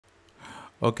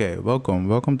Okay,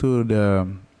 welcome to the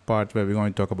part where we're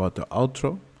going to talk about the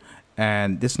outro.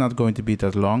 And this is not going to be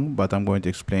that long, but I'm going to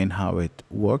explain how it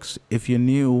works. If you're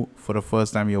new for the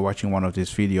first time you're watching one of these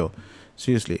video,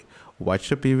 seriously, watch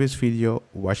the previous video,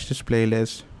 watch this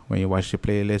playlist. When you watch the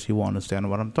playlist, you will understand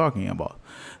what I'm talking about.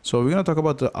 So we're going to talk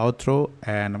about the outro,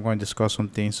 and I'm going to discuss some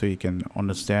things so you can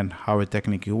understand how it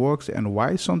technically works and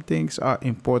why some things are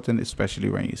important,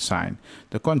 especially when you sign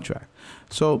the contract.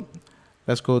 So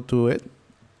let's go to it.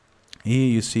 Here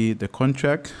you see the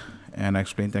contract, and I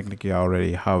explained technically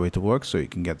already how it works, so you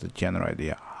can get the general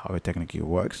idea how it technically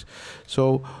works.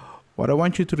 So what I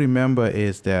want you to remember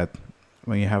is that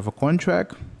when you have a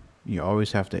contract, you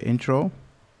always have the intro,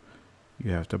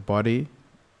 you have the body,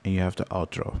 and you have the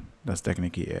outro. That's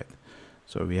technically it.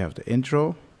 So we have the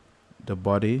intro, the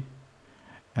body,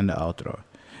 and the outro.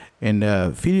 In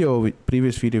the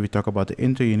previous video, we talked about the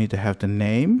intro. You need to have the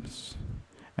names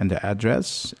and the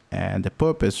address and the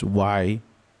purpose why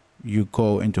you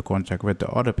go into contract with the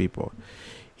other people.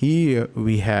 Here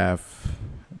we have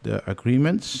the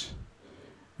agreements.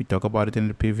 We talked about it in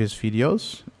the previous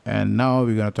videos, and now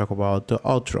we're going to talk about the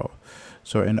outro.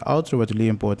 So in the outro, what's really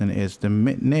important is the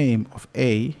name of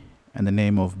A and the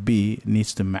name of B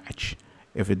needs to match.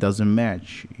 If it doesn't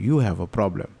match, you have a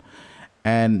problem.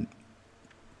 And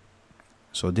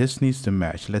so this needs to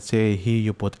match. Let's say here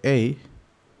you put A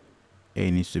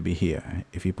needs to be here.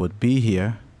 If you put B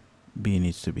here, B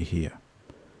needs to be here.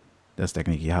 That's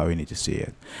technically how you need to see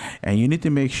it. And you need to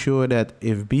make sure that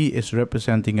if B is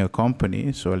representing a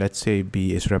company, so let's say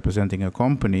B is representing a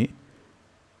company,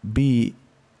 B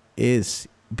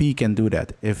can do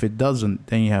that. If it doesn't,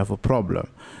 then you have a problem.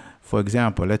 For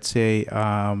example, let's say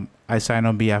I sign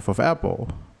on behalf of Apple,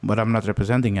 but I'm not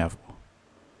representing Apple.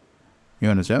 You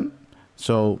understand?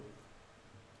 So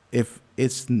if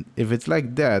it's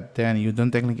like that, then you don't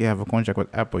technically have a contract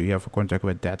with Apple. You have a contract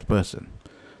with that person.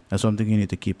 That's something you need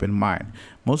to keep in mind.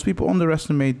 Most people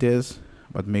underestimate this,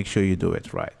 but make sure you do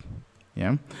it right.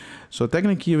 Yeah. So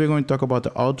technically, we're going to talk about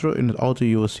the outro. In the outro,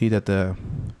 you will see that the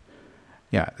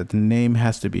name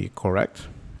has to be correct.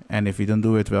 And if you don't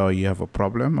do it well, you have a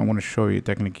problem. I want to show you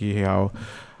technically how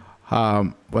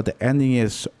what the ending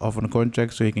is of a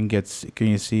contract, so can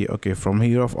you see, okay, from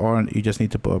here off on, you just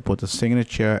need to put a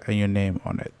signature and your name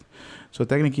on it. So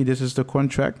technically, this is the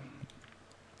contract.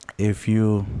 If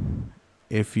you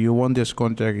want this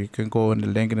contract, you can go in the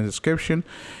link in the description.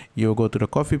 You'll go to the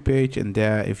coffee page, and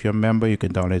there, if you're a member, you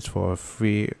can download it for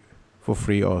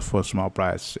free or for a small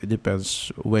price. It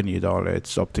depends when you download it.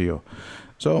 It's up to you.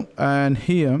 So, and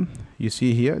here you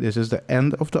see here, this is the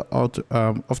end of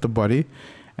the body,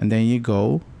 and then you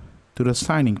go to the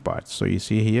signing part. So you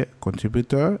see here,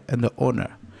 contributor and the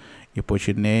owner. You put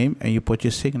your name and you put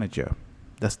your signature.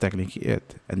 That's technically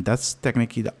it, and that's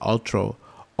technically the outro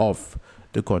of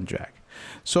the contract.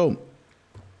 So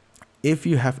if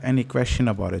you have any question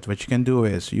about it, what you can do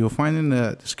is you'll find in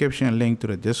the description a link to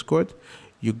the Discord.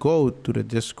 You go to the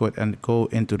Discord and go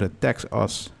into the text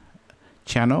us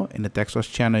channel. In the text us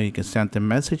channel, you can send a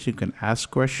message, you can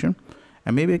ask question,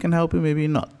 and maybe I can help you, maybe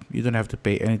not. You don't have to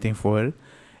pay anything for it.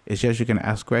 It's just you can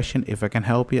ask question. If I can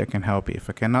help you, I can help you. If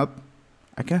I cannot,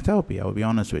 I can't help you. I will be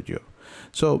honest with you.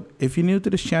 So if you're new to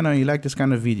this channel and you like this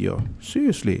kind of video,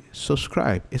 seriously,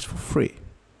 subscribe. It's for free.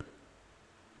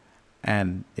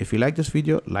 And if you like this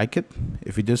video, like it.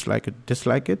 If you dislike it,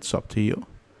 dislike it. It's up to you.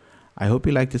 I hope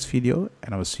you like this video,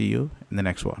 and I will see you in the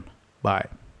next one. Bye.